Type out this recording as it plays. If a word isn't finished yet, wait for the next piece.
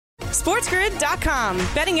SportsGrid.com.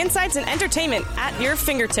 Betting insights and entertainment at your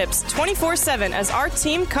fingertips 24/7 as our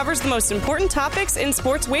team covers the most important topics in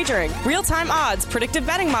sports wagering. Real-time odds, predictive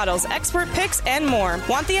betting models, expert picks, and more.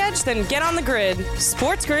 Want the edge? Then get on the grid.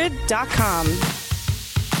 SportsGrid.com.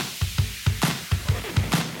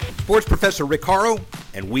 Sports Professor Rick Horrow,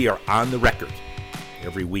 and we are on the record.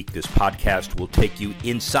 Every week, this podcast will take you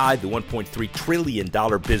inside the $1.3 trillion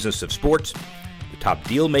business of sports, the top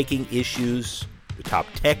deal-making issues, the top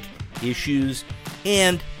tech issues,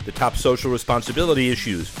 and the top social responsibility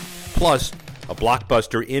issues, plus a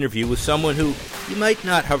blockbuster interview with someone who you might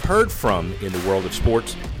not have heard from in the world of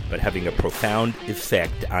sports, but having a profound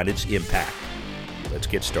effect on its impact. Let's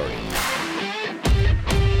get started.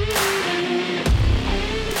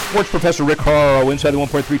 Sports Professor Rick Horrow inside the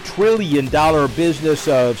 $1.3 trillion business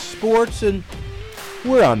of sports, and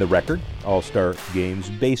we're on the record. All-Star games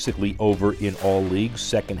basically over in all leagues.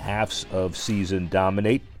 Second halves of season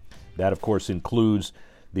dominate. That, of course, includes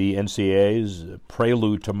the NCAA's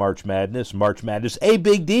prelude to March Madness. March Madness, a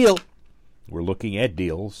big deal. We're looking at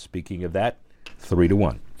deals. Speaking of that,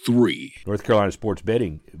 3-1. North Carolina sports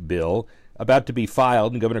betting bill about to be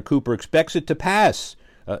filed, and Governor Cooper expects it to pass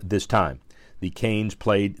this time. The Canes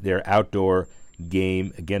played their outdoor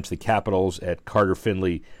game against the Capitals at Carter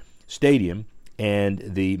Finley Stadium, and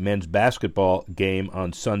the men's basketball game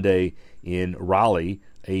on Sunday in Raleigh.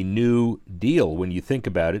 A new deal when you think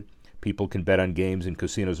about it. People can bet on games in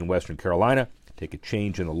casinos in Western Carolina, take a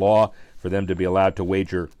change in the law for them to be allowed to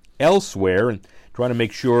wager elsewhere, and trying to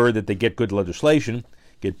make sure that they get good legislation,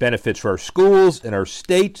 get benefits for our schools and our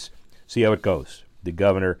states. See how it goes. The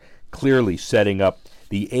governor clearly setting up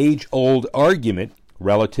the age-old argument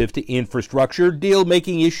relative to infrastructure,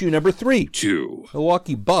 deal-making issue number 3.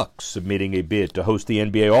 Milwaukee Bucks submitting a bid to host the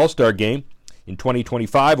NBA All-Star Game in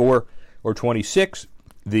 2025 or 26.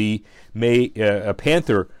 The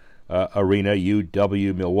Panther Arena,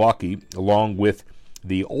 UW Milwaukee, along with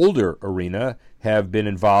the older arena, have been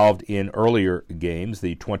involved in earlier games,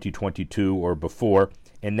 the 2022 or before,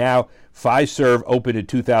 and now Fiserv opened in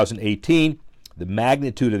 2018. The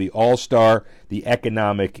magnitude of the All-Star, the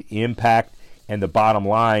economic impact, and the bottom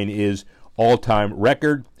line is all-time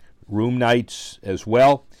record. Room nights as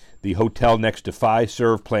well. The hotel next to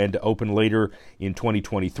Fiserv planned to open later in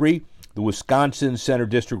 2023. The Wisconsin Center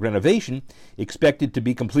District renovation expected to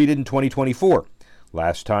be completed in 2024.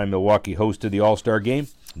 Last time Milwaukee hosted the All-Star Game,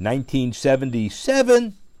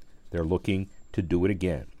 1977. They're looking to do it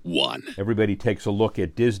again. Everybody takes a look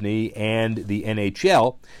at Disney and the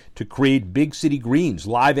NHL to create Big City Greens,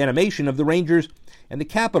 live animation of the Rangers and the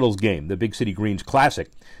Capitals game, the Big City Greens Classic,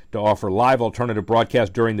 to offer live alternative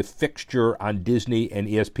broadcast during the fixture on Disney and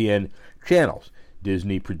ESPN channels.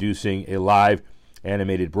 Disney producing a live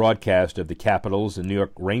animated broadcast of the Capitals and New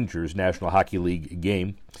York Rangers National Hockey League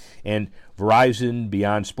game. And Verizon,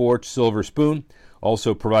 Beyond Sports, Silver Spoon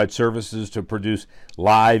also provide services to produce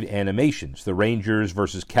live animations. The Rangers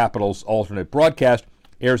versus Capitals alternate broadcast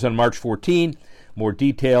airs on March 14. More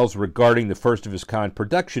details regarding the first-of-its-kind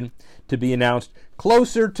production to be announced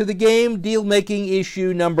closer to the game. Deal-making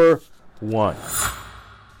issue number 1.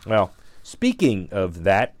 Well, speaking of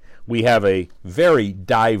that, we have a very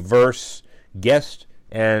diverse guest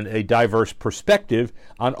and a diverse perspective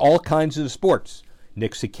on all kinds of sports.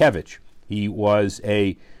 Nick Sakiewicz. He was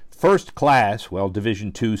a first-class,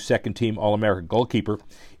 Division II, second-team All-American goalkeeper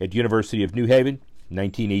at University of New Haven,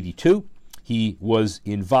 1982. He was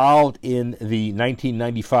involved in the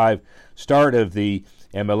 1995 start of the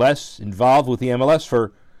MLS, involved with the MLS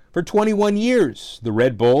for 21 years. The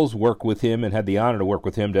Red Bulls worked with him and had the honor to work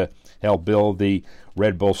with him to help build the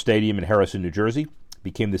Red Bull Stadium in Harrison, New Jersey.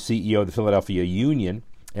 Became the CEO of the Philadelphia Union.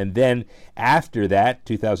 And then after that,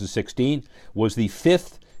 2016, was the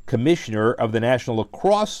 5th commissioner of the National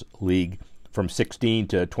Lacrosse League from 16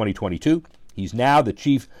 to 2022. He's now the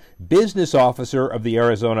chief business officer of the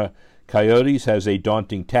Arizona Coyotes, has a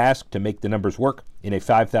daunting task to make the numbers work in a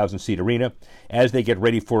 5,000-seat arena as they get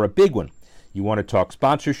ready for a big one. You want to talk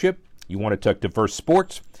sponsorship, you want to talk diverse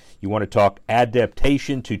sports, you want to talk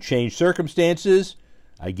adaptation to changed circumstances,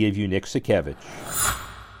 I give you Nick Sakiewicz.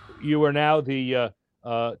 You are now the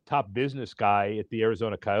top business guy at the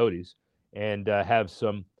Arizona Coyotes and have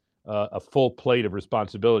a full plate of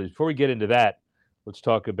responsibilities. Before we get into that, let's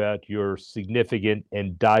talk about your significant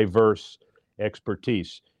and diverse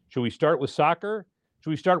expertise. Should we start with soccer?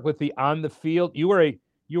 Should we start with the on the field? You were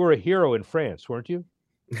a hero in France, weren't you?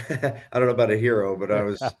 I don't know about a hero, but I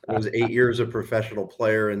was 8 years a professional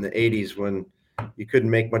player in the 80s when you couldn't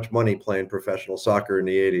make much money playing professional soccer in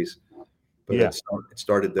the 80s. But Yeah. it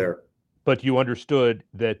started there. But you understood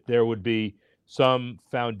that there would be some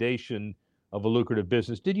foundation of a lucrative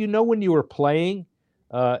business. Did you know when you were playing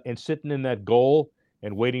and sitting in that goal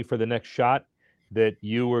and waiting for the next shot that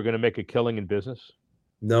you were going to make a killing in business?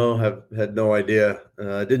 No, have had no idea.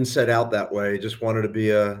 Didn't set out that way. Just wanted to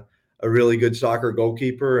be a really good soccer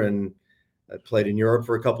goalkeeper, and I played in Europe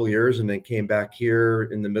for a couple of years, and then came back here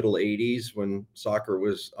in the middle '80s when soccer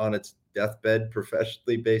was on its deathbed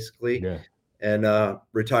professionally, basically, Yeah. and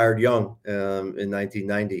retired young in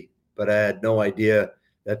 1990. But I had no idea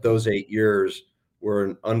that those 8 years were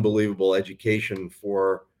an unbelievable education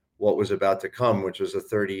for what was about to come, which was a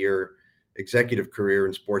 30-year executive career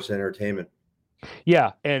in sports entertainment.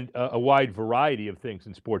 Yeah, and a wide variety of things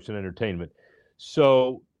in sports and entertainment.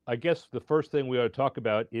 So I guess the first thing we ought to talk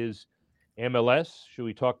about is MLS. Should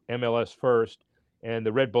we talk MLS first and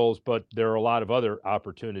the Red Bulls? But there are a lot of other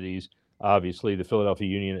opportunities, obviously, the Philadelphia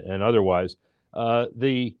Union and otherwise.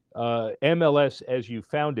 The MLS, as you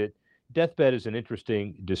found it, deathbed is an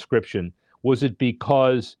interesting description. Was it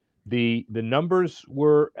because the numbers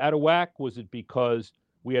were out of whack? Was it because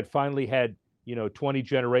we had finally had 20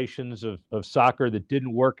 generations of soccer that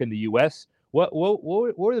didn't work in the U.S.? What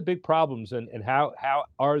were the big problems, and how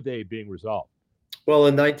are they being resolved? Well,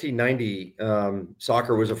 in 1990,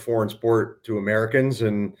 soccer was a foreign sport to Americans,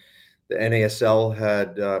 and the NASL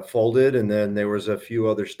had folded, and then there was a few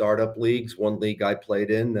other startup leagues. One league I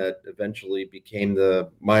played in that eventually became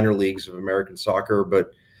the minor leagues of American soccer.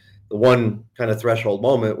 But the one kind of threshold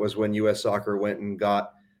moment was when U.S. Soccer went and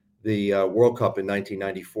got the World Cup in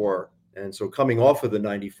 1994. And so coming off of the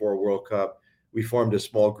 94 World Cup, we formed a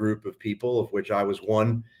small group of people, of which I was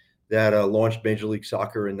one, that launched Major League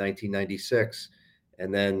Soccer in 1996.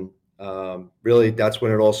 And then really that's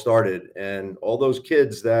when it all started. And all those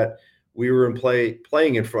kids that we were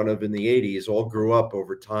playing in front of in the 80s all grew up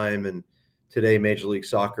over time. And today Major League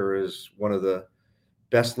Soccer is one of the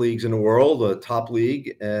best leagues in the world, a top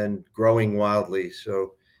league, and growing wildly.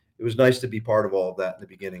 So it was nice to be part of all of that in the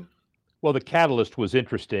beginning. Well, the catalyst was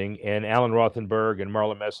interesting, and Alan Rothenberg and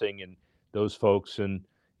Marla Messing and those folks, and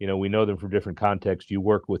we know them from different contexts. You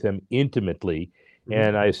work with them intimately,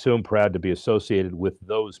 and I assume proud to be associated with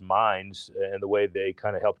those minds and the way they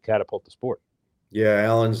kind of helped catapult the sport. Yeah,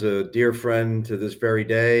 Alan's a dear friend to this very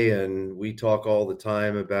day, and we talk all the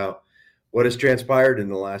time about what has transpired in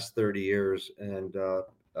the last 30 years. And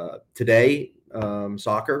today,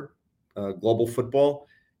 soccer, global football,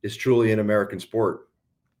 is truly an American sport.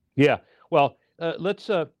 Yeah. Well, let's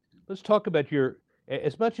talk about your,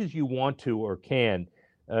 as much as you want to or can,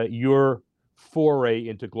 your foray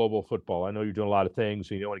into global football. I know you're doing a lot of things,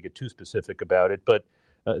 so you don't want to get too specific about it, but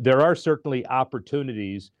there are certainly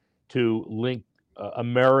opportunities to link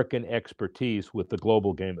American expertise with the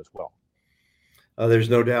global game as well. There's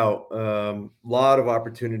no doubt. A lot of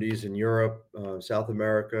opportunities in Europe, South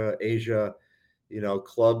America, Asia,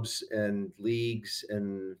 clubs and leagues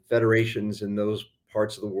and federations in those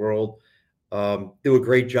parts of the world do a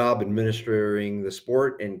great job administering the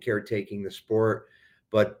sport and caretaking the sport,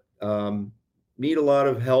 but need a lot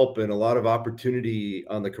of help and a lot of opportunity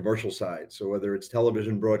on the commercial side. So whether it's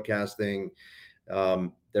television broadcasting,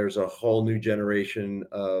 there's a whole new generation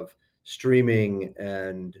of streaming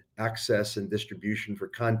and access and distribution for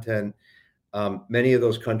content. Many of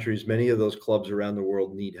those countries, many of those clubs around the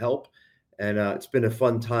world need help. And it's been a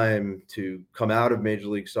fun time to come out of Major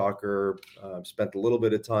League Soccer. Spent a little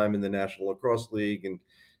bit of time in the National Lacrosse League, and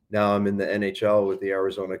now I'm in the NHL with the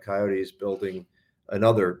Arizona Coyotes building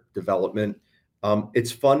another development.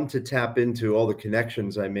 It's fun to tap into all the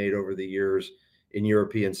connections I made over the years in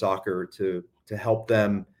European soccer to help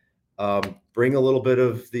them bring a little bit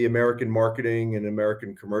of the American marketing and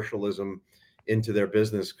American commercialism into their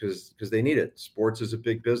business because they need it. Sports is a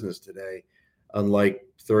big business today, unlike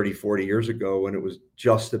 30, 40 years ago when it was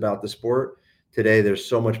just about the sport. Today, there's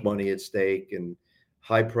so much money at stake and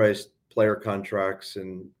high-priced player contracts,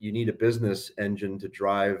 and you need a business engine to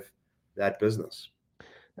drive that business.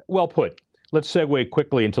 Well put. Let's segue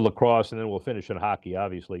quickly into lacrosse, and then we'll finish on hockey,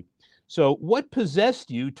 obviously. So what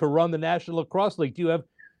possessed you to run the National Lacrosse League? Do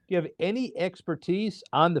you have any expertise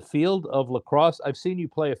on the field of lacrosse? I've seen you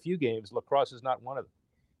play a few games. Lacrosse is not one of them.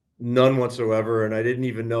 None whatsoever, and I didn't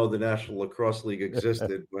even know the National Lacrosse League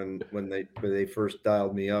existed when they first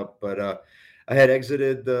dialed me up. But I had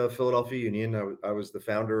exited the Philadelphia Union. I was the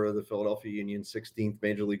founder of the Philadelphia Union 16th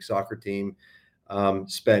Major League Soccer team.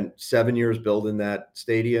 Spent 7 years building that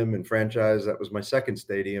stadium and franchise. That was my second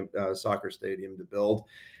soccer stadium to build,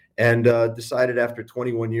 and decided after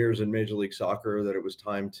 21 years in Major League Soccer that it was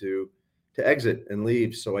time to exit and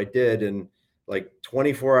leave. So I did, and like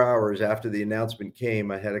 24 hours after the announcement came,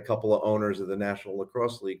 I had a couple of owners of the National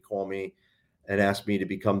Lacrosse League call me and ask me to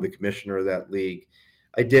become the commissioner of that league.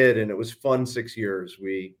 I did, and it was fun 6 years.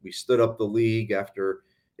 We stood up the league after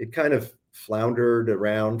it kind of floundered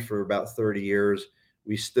around for about 30 years.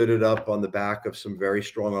 We stood it up on the back of some very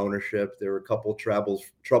strong ownership. There were a couple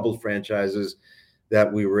troubled franchises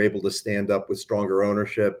that we were able to stand up with stronger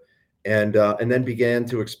ownership, and then began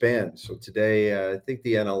to expand. So today, I think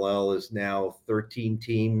the NLL is now 13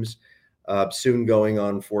 teams, soon going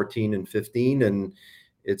on 14 and 15, and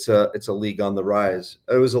it's a league on the rise.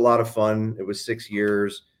 It was a lot of fun. It was 6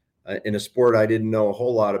 years in a sport I didn't know a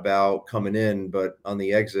whole lot about coming in, but on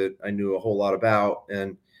the exit, I knew a whole lot about,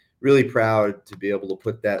 and really proud to be able to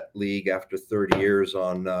put that league after 30 years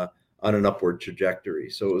on an upward trajectory.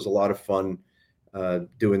 So it was a lot of fun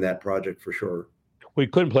doing that project for sure. We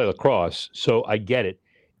couldn't play lacrosse, so I get it.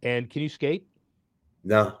 And can you skate?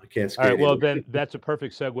 No, I can't skate. All right, well, then that's a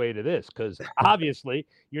perfect segue to this, because obviously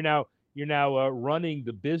you're now running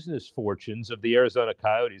the business fortunes of the Arizona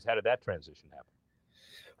Coyotes. How did that transition happen?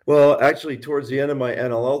 Well, actually, towards the end of my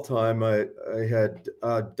NLL time, I had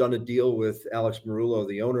done a deal with Alex Marullo,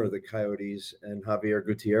 the owner of the Coyotes, and Javier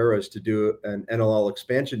Gutierrez to do an NLL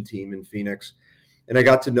expansion team in Phoenix. And I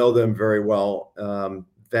got to know them very well.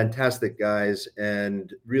 Fantastic guys,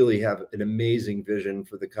 and really have an amazing vision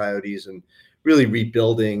for the Coyotes, and really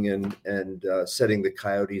rebuilding and setting the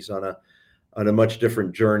Coyotes on a much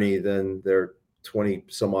different journey than their 20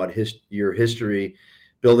 some odd year history.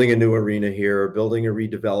 Building a new arena here, building a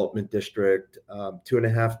redevelopment district,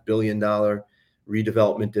 $2.5 billion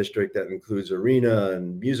redevelopment district that includes arena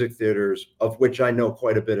and music theaters, of which I know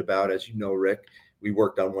quite a bit about. As you know, Rick, we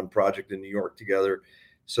worked on one project in New York together.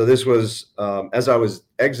 So this was, as I was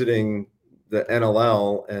exiting the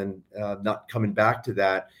NLL and not coming back to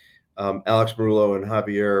that, Alex Marullo and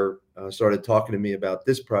Javier started talking to me about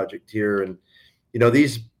this project here. And,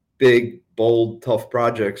 these big, bold, tough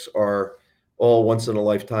projects are all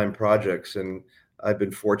once-in-a-lifetime projects. And I've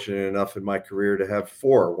been fortunate enough in my career to have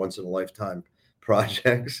 4 once-in-a-lifetime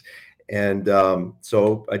projects. And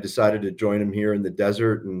so I decided to join them here in the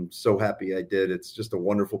desert, and so happy I did. It's just a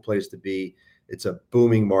wonderful place to be. It's a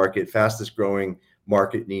booming market, fastest growing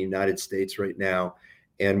market in the United States right now.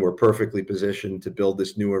 And we're perfectly positioned to build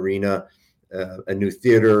this new arena, a new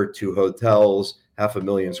theater, 2 hotels,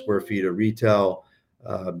 500,000 square feet of retail,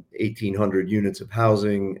 1,800 units of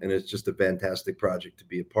housing, and it's just a fantastic project to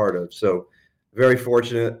be a part of. So very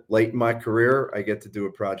fortunate, late in my career, I get to do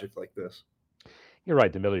a project like this. You're right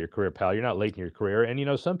in the middle of your career, pal. You're not late in your career.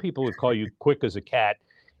 And, some people would call you quick as a cat,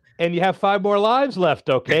 and you have 5 more lives left,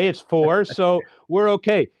 okay? It's 4, so we're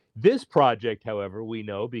okay. This project, however, we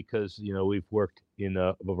know because, we've worked in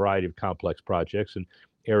a variety of complex projects, and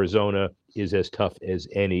Arizona is as tough as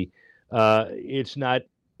any. It's not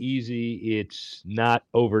easy. It's not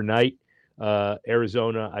overnight.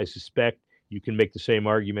 Arizona, I suspect you can make the same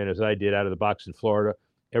argument as I did out of the box in Florida.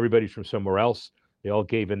 Everybody's from somewhere else. They all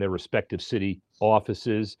gave in their respective city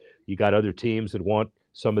offices. You got other teams that want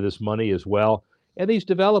some of this money as well. And these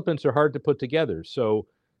developments are hard to put together. So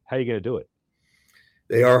how are you going to do it?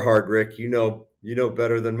 They are hard, Rick. You know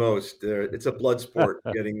better than most. It's a blood sport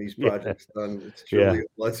getting these projects done. It's truly a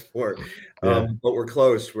blood sport. But we're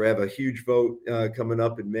close. We have a huge vote coming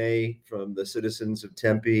up in May from the citizens of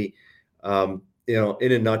Tempe. In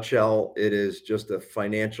a nutshell, it is just a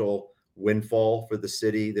financial windfall for the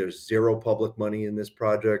city. There's zero public money in this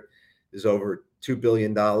project. There's over $2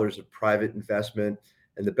 billion of private investment.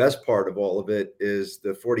 And the best part of all of it is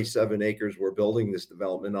the 47 acres we're building this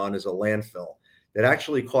development on is a landfill that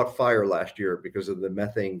actually caught fire last year because of the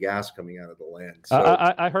methane gas coming out of the land. So,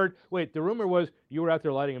 I heard, wait, the rumor was you were out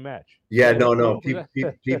there lighting a match. Yeah, no.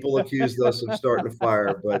 People accused us of starting a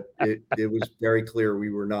fire, but it was very clear we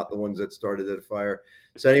were not the ones that started that fire.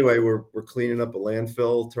 So anyway, we're cleaning up a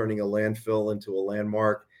landfill, turning a landfill into a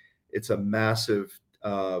landmark. It's a massive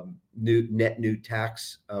new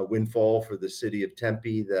tax windfall for the city of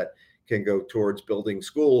Tempe that can go towards building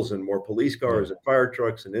schools and more police cars and fire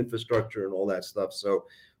trucks and infrastructure and all that stuff. So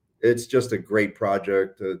it's just a great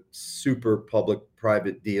project, a super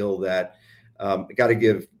public-private deal that I got to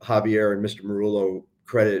give Javier and Mr. Marullo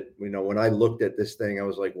credit. When I looked at this thing, I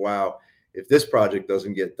was like, wow, if this project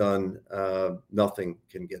doesn't get done, nothing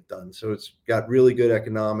can get done. So it's got really good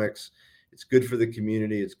economics. It's good for the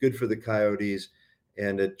community. It's good for the Coyotes,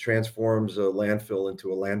 and it transforms a landfill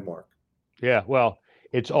into a landmark. Yeah, well,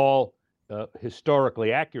 it's all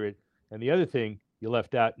historically accurate. And the other thing you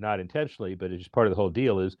left out, not intentionally, but it's just part of the whole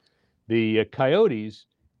deal, is the Coyotes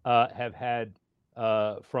have had,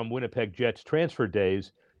 from Winnipeg Jets transfer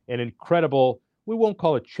days, an incredible, we won't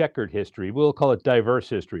call it checkered history, we'll call it diverse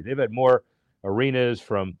history. They've had more arenas,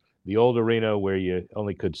 from the old arena where you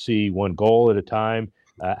only could see one goal at a time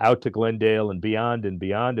out to Glendale and beyond and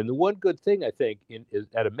beyond. And the one good thing I think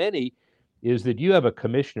out of many is that you have a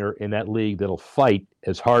commissioner in that league that'll fight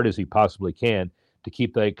as hard as he possibly can to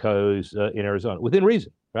keep the Coyotes in Arizona within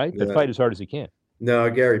reason, right? But fight as hard as he can. No,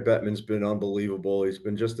 Gary Bettman's been unbelievable. He's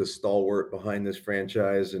been just a stalwart behind this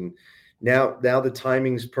franchise, and now the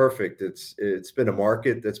timing's perfect. It's been a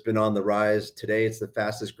market that's been on the rise. Today, it's the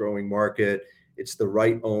fastest growing market. It's the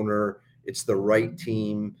right owner. It's the right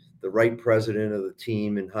team, the right president of the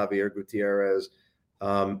team, and Javier Gutierrez.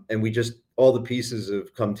 And all the pieces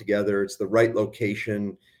have come together. It's the right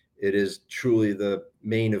location. It is truly the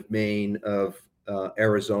Main of Maine of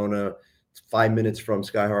Arizona. It's 5 minutes from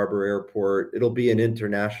Sky Harbor Airport. It'll be an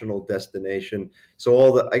international destination.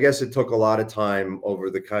 So I guess it took a lot of time over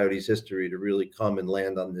the Coyotes' history to really come and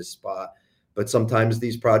land on this spot. But sometimes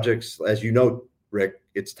these projects, as you know, Rick,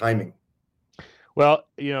 it's timing. Well,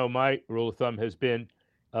 my rule of thumb has been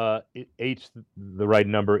 8's the right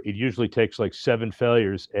number. It usually takes like 7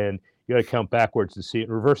 failures, and you got to count backwards to see it,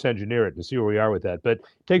 reverse engineer it to see where we are with that. But it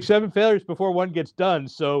takes 7 failures before one gets done.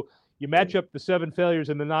 So you match up the 7 failures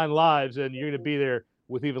and the 9 lives, and you're going to be there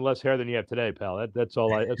with even less hair than you have today, pal. That's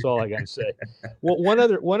all I got to say. Well,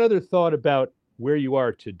 one other thought about where you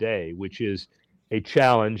are today, which is a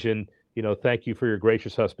challenge, and thank you for your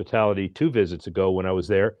gracious hospitality 2 visits ago when I was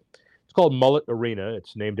there. It's called Mullet Arena.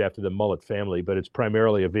 It's named after the Mullet family, but it's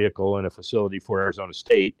primarily a vehicle and a facility for Arizona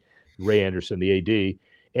State, Ray Anderson, the AD,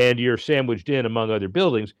 and you're sandwiched in among other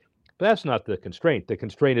buildings. But that's not the constraint. The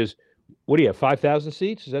constraint is, what do you have, 5,000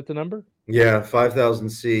 seats? Is that the number? Yeah, 5,000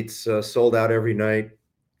 seats, sold out every night.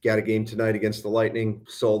 Got a game tonight against the Lightning,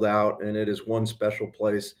 sold out, and it is one special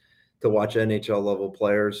place to watch NHL level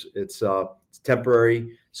players. It's a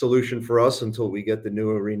temporary solution for us until we get the new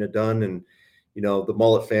arena done. And the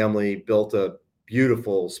Mullet family built a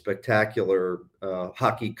beautiful, spectacular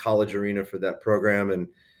hockey college arena for that program. And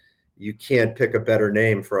you can't pick a better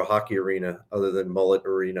name for a hockey arena other than Mullet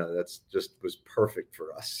Arena. That's just was perfect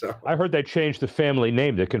for us. So I heard they changed the family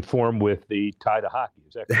name to conform with the tie to hockey.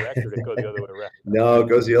 Is that correct, or did it go the other way around? No, it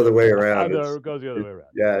goes the other way around. It goes the other way around.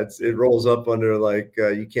 Yeah, it rolls up under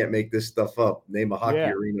you can't make this stuff up. Name a hockey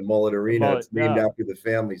arena, Mullet Arena. It's named after the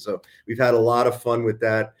family. So we've had a lot of fun with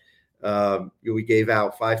that. We gave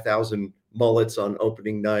out 5,000 mullets on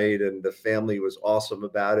opening night, and the family was awesome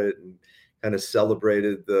about it and kind of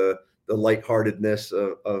celebrated the lightheartedness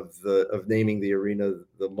of naming the arena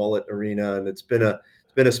the Mullet Arena. And it's been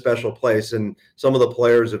a special place. And some of the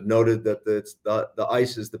players have noted that the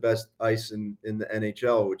ice is the best ice in the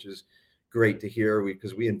NHL, which is great to hear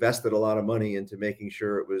because we invested a lot of money into making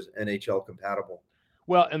sure it was NHL compatible.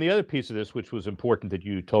 Well, and the other piece of this, which was important that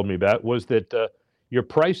you told me about, was that your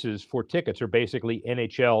prices for tickets are basically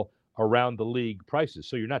NHL around the league prices.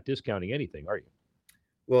 So you're not discounting anything, are you?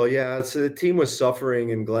 Well, yeah. So the team was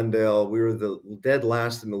suffering in Glendale. We were the dead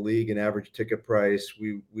last in the league in average ticket price.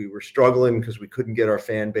 We were struggling because we couldn't get our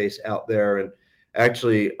fan base out there. And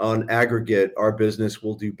actually, on aggregate, our business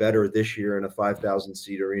will do better this year in a 5,000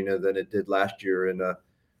 seat arena than it did last year in a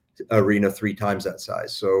arena 3 times that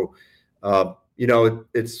size. So,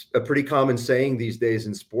 it's a pretty common saying these days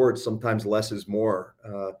in sports. Sometimes less is more.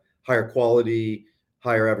 Higher quality,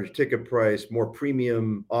 higher average ticket price, more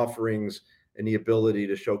premium offerings, and the ability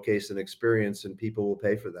to showcase an experience, and people will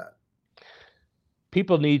pay for that.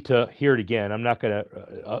 People need to hear it again. I'm not going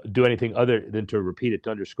to do anything other than to repeat it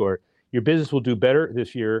to underscore. Your business will do better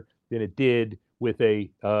this year than it did with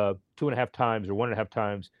a 2.5 times or 1.5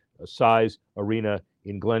 times size arena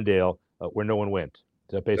in Glendale where no one went.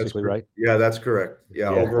 Is that basically right? Yeah, that's correct. Yeah,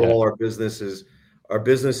 overall, our business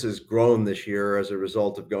has grown this year as a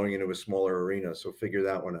result of going into a smaller arena. So figure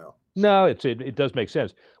that one out. No, it does make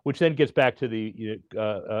sense. Which then gets back to the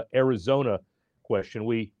Arizona question.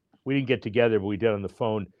 We didn't get together, but we did on the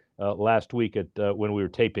phone last week when we were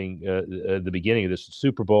taping the beginning of this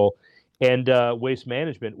Super Bowl. And Waste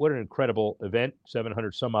Management, what an incredible event!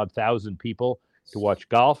 700 some odd thousand people to watch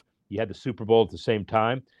golf. You had the Super Bowl at the same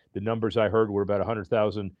time. The numbers I heard were about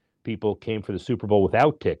 100,000 people came for the Super Bowl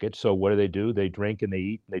without tickets. So what do? They drink and they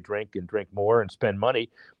eat, and they drink and drink more and spend money.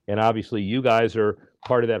 And obviously you guys are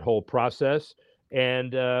part of that whole process,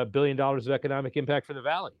 and $1 billion of economic impact for the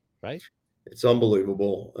Valley, right? It's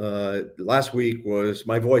unbelievable. Last week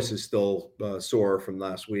my voice is still sore from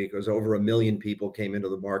last week. It was over 1 million people came into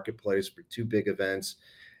the marketplace for 2 big events,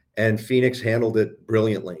 and Phoenix handled it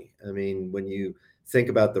brilliantly. I mean, when you think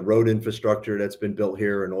about the road infrastructure that's been built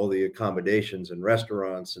here and all the accommodations and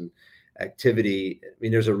restaurants and activity, I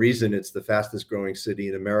mean, there's a reason it's the fastest growing city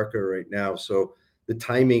in America right now. So the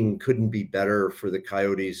timing couldn't be better for the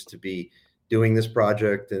Coyotes to be doing this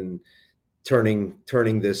project and turning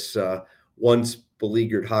this once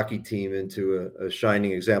beleaguered hockey team into a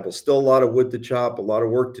shining example. Still a lot of wood to chop, a lot of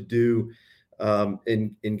work to do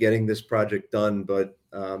in getting this project done. But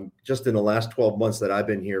just in the last 12 months that I've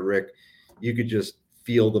been here, Rick, you could just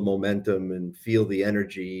feel the momentum and feel the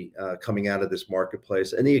energy coming out of this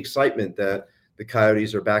marketplace and the excitement that the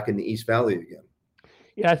Coyotes are back in the East Valley again.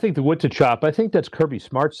 Yeah, I think the wood to chop. I think that's Kirby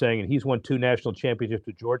Smart saying, and he's won 2 national championships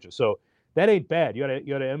with Georgia. So that ain't bad. You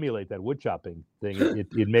got to emulate that wood chopping thing. It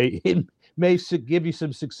may give you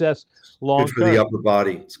some success long term. Good for the upper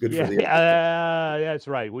body. It's good for the upper body. That's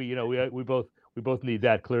right. We both need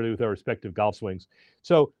that clearly with our respective golf swings.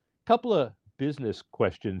 So a couple of business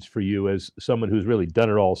questions for you as someone who's really done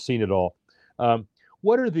it all, seen it all.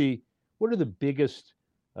 What are the biggest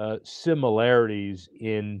similarities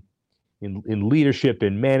in leadership,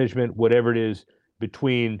 in management, whatever it is,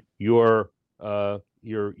 between your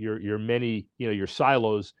many, your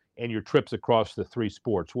silos and your trips across the 3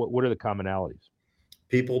 sports? What are the commonalities?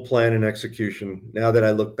 People, plan, and execution. Now that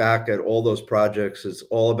I look back at all those projects, it's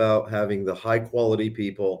all about having the high quality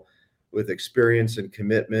people with experience and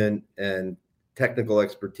commitment and technical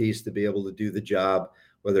expertise to be able to do the job,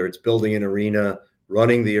 whether it's building an arena,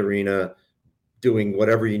 running the arena, doing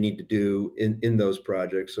whatever you need to do in those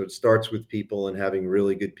projects. So it starts with people and having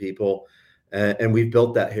really good people. And we've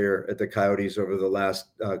built that here at the Coyotes over the last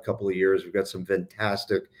couple of years. We've got some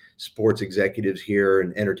fantastic sports executives here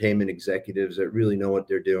and entertainment executives that really know what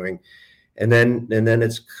they're doing. And then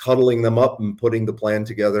it's cuddling them up and putting the plan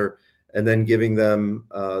together and then giving them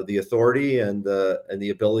the authority and the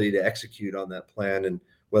ability to execute on that plan. And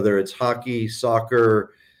whether it's hockey,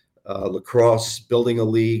 soccer, lacrosse, building a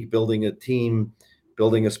league, building a team,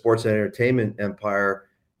 building a sports and entertainment empire,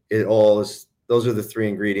 those are the 3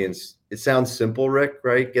 ingredients. It sounds simple, Rick,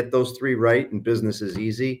 right? Get those 3 right and business is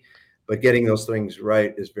easy, but getting those things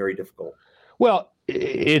right is very difficult. Well,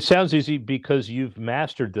 it sounds easy because you've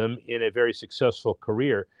mastered them in a very successful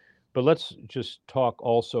career, but let's just talk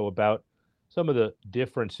also about some of the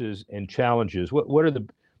differences and challenges. What are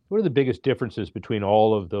the biggest differences between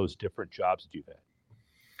all of those different jobs that you've had?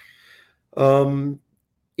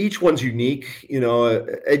 Each one's unique,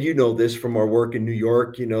 and this from our work in New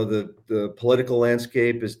York. The political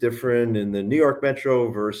landscape is different in the New York metro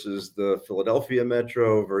versus the Philadelphia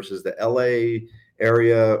metro versus the LA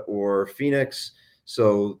area or Phoenix.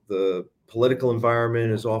 So the political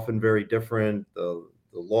environment is often very different. The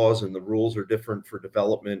laws and the rules are different for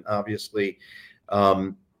development, obviously.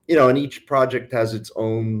 And each project has its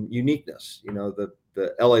own uniqueness.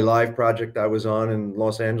 The LA Live project I was on in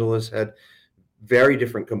Los Angeles had very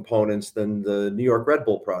different components than the New York Red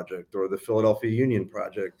Bull project or the Philadelphia Union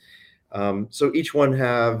project. So each one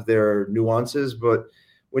have their nuances, but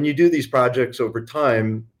when you do these projects over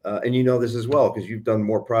time, and you know this as well, because you've done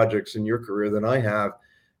more projects in your career than I have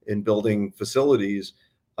in building facilities,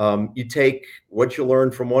 you take what you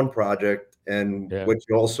learned from one project and what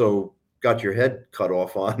you also got your head cut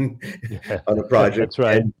off on on a project. That's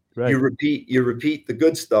right. Right. You repeat the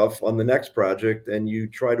good stuff on the next project, and you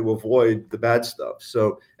try to avoid the bad stuff.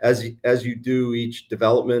 So as you do each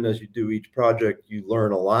development, as you do each project, you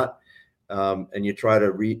learn a lot, and you try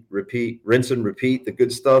to rinse and repeat the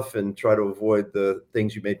good stuff, and try to avoid the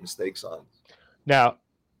things you made mistakes on. Now,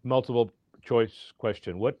 multiple choice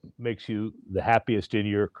question: what makes you the happiest in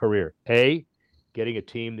your career? A, getting a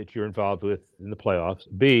team that you're involved with in the playoffs.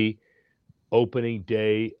 B, opening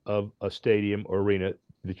day of a stadium or arena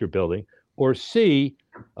that you're building, or C,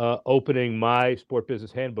 opening my Sport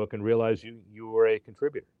Business Handbook and realize you were a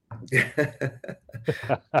contributor.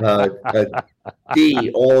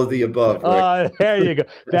 D, all of the above. There you go.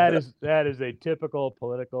 That is a typical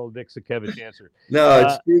political Nick Sakiewicz answer. No,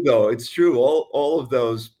 it's true though. It's true. All of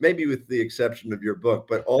those, maybe with the exception of your book,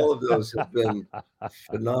 but all of those have been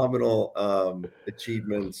phenomenal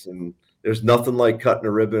achievements, and there's nothing like cutting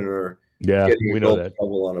a ribbon or getting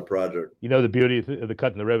trouble on a project. The beauty of the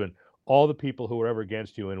cutting the ribbon, all the people who are ever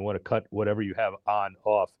against you and want to cut whatever you have on,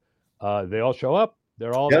 off, they all show up.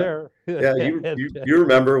 They're all there. Yeah, you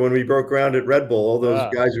remember when we broke ground at Red Bull, all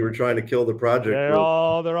those guys who were trying to kill the project. They're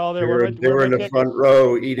all there. They were in the front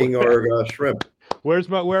row eating our shrimp. Where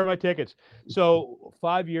are my tickets? So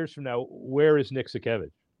 5 years from now, where is Nick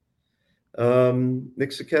Sakiewicz?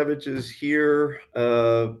 Nick Sakiewicz is here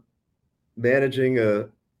managing a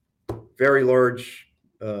very large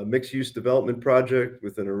mixed-use development project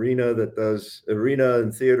with an arena that does arena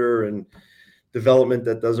and theater and development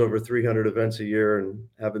that does over 300 events a year, and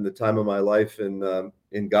having the time of my life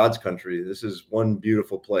in God's country. This is one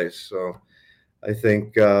beautiful place. So I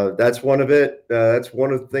think that's one of it. That's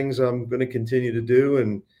one of the things I'm going to continue to do.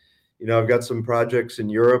 And, I've got some projects in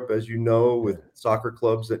Europe, as you know, with soccer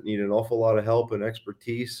clubs that need an awful lot of help and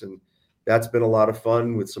expertise. And that's been a lot of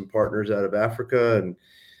fun with some partners out of Africa. And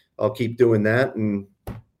I'll keep doing that and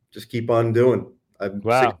just keep on doing. I'm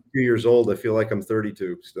 62 years old. I feel like I'm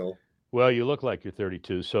 32 still. Well, you look like you're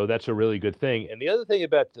 32, so that's a really good thing. And the other thing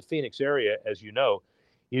about the Phoenix area, as you know,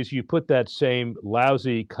 is you put that same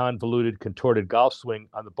lousy, convoluted, contorted golf swing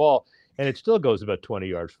on the ball, and it still goes about 20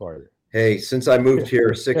 yards farther. Hey, since I moved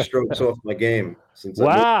here, 6 strokes off my game.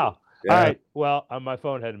 Wow. Yeah. All right. Well, my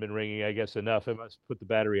phone hadn't been ringing, I guess, enough. I must put the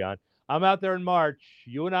battery on. I'm out there in March,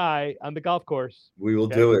 you and I, on the golf course. We will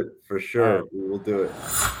do it, for sure. We will do it.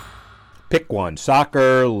 Pick one.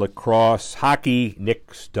 Soccer, lacrosse, hockey.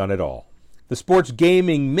 Nick's done it all. The Sports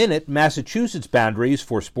Gaming Minute, Massachusetts boundaries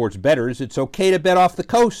for sports bettors. It's okay to bet off the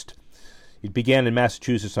coast. It began in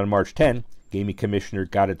Massachusetts on March 10. Gaming Commission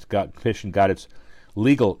got its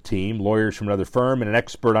legal team, lawyers from another firm, and an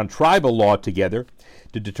expert on tribal law together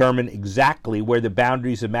to determine exactly where the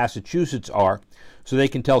boundaries of Massachusetts are so they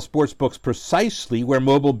can tell sportsbooks precisely where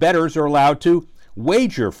mobile bettors are allowed to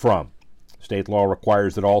wager from. State law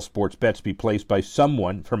requires that all sports bets be placed by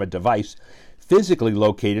someone from a device physically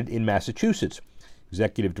located in Massachusetts.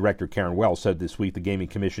 Executive Director Karen Wells said this week the Gaming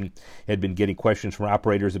Commission had been getting questions from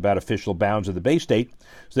operators about official bounds of the Bay State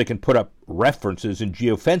so they can put up references and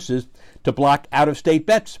geofences to block out-of-state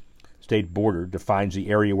bets. State border defines the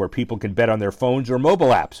area where people can bet on their phones or mobile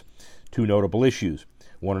apps. Two notable issues.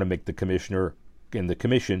 Wanted to make the commissioner and the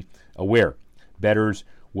commission aware. Bettors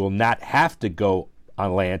will not have to go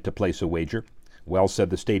on land to place a wager. Wells said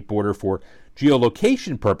the state border for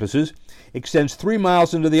geolocation purposes extends 3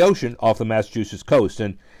 miles into the ocean off the Massachusetts coast.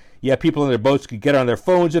 And, yeah, people in their boats could get on their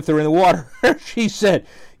phones if they're in the water. She said,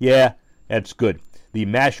 yeah, that's good. The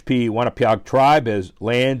Mashpee Wampanoag tribe has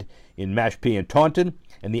land in Mashpee and Taunton,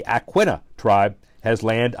 and the Aquinnah tribe has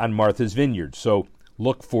land on Martha's Vineyard. So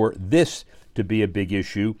look for this to be a big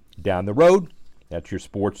issue down the road. That's your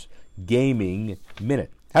Sports Gaming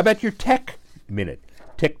Minute. How about your Tech Minute?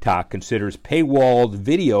 TikTok considers paywalled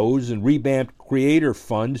videos and revamped creator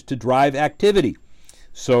funds to drive activity.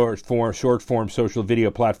 Short-form social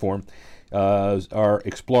video platform are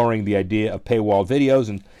exploring the idea of paywalled videos,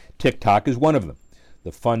 and TikTok is one of them.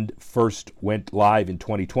 The fund first went live in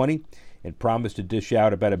 2020 and promised to dish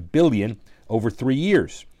out about $1 billion over 3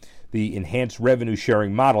 years. The enhanced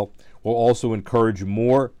revenue-sharing model will also encourage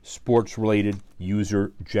more sports-related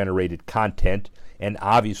user-generated content, and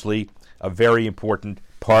obviously a very important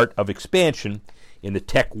part of expansion in the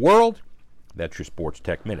tech world. That's your Sports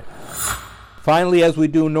Tech Minute. Finally, as we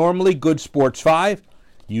do normally, Good Sports 5.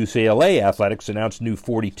 UCLA Athletics announced new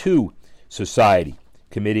 42 society,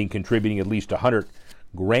 contributing at least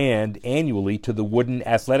 $100,000 annually to the Wooden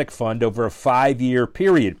Athletic Fund over a 5-year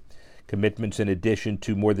period. Commitments in addition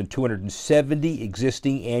to more than 270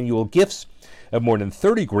 existing annual gifts of more than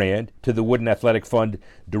 $30,000 to the Wooden Athletic Fund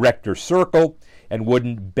Director Circle and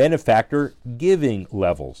Wooden Benefactor Giving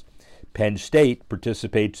levels. Penn State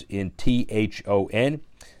participates in THON,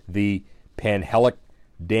 the Panhellenic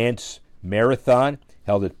Dance Marathon,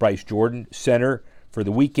 held at Bryce Jordan Center for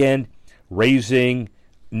the weekend, raising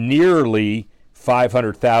nearly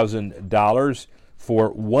 $500,000 for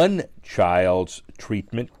one child's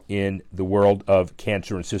treatment in the world of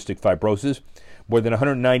cancer and cystic fibrosis. More than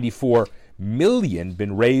 $194 million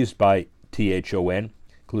been raised by THON,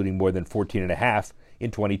 including more than $14.5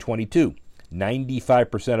 in 2022.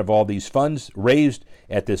 95% of all these funds raised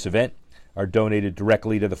at this event are donated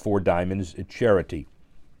directly to the Four Diamonds charity.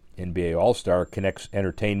 NBA All-Star connects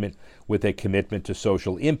entertainment with a commitment to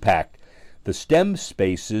social impact. The STEM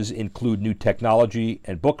spaces include new technology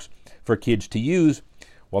and books for kids to use,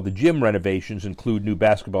 while the gym renovations include new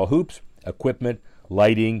basketball hoops, equipment,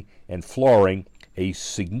 lighting, and flooring, a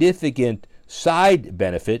significant side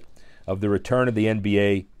benefit of the return of the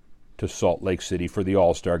NBA to Salt Lake City for the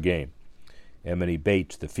All-Star Game. Emily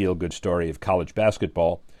Bates, the feel-good story of college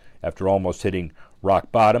basketball, after almost hitting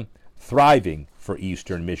rock bottom, thriving for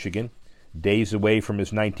Eastern Michigan, days away from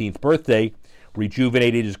his 19th birthday,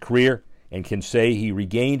 rejuvenated his career, and can say he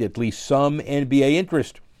regained at least some NBA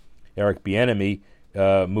interest. Eric Bieniemy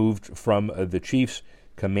moved from the Chiefs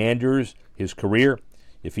Commanders his career.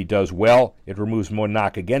 If he does well, it removes more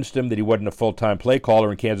knock against him that he wasn't a full-time play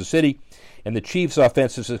caller in Kansas City. And the Chiefs'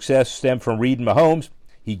 offensive success stemmed from Reed and Mahomes.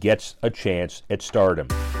 He gets a chance at stardom.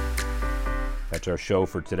 That's our show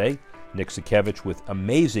for today. Nick Sakiewicz with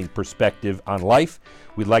amazing perspective on life.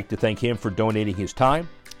 We'd like to thank him for donating his time.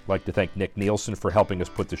 We'd like to thank Nick Nielsen for helping us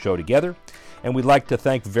put the show together. And we'd like to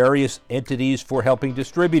thank various entities for helping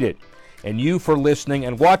distribute it. And you for listening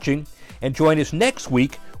and watching. And join us next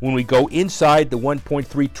week when we go inside the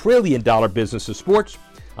 $1.3 trillion business of sports.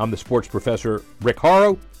 I'm the sports professor, Rick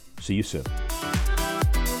Horrow. See you soon.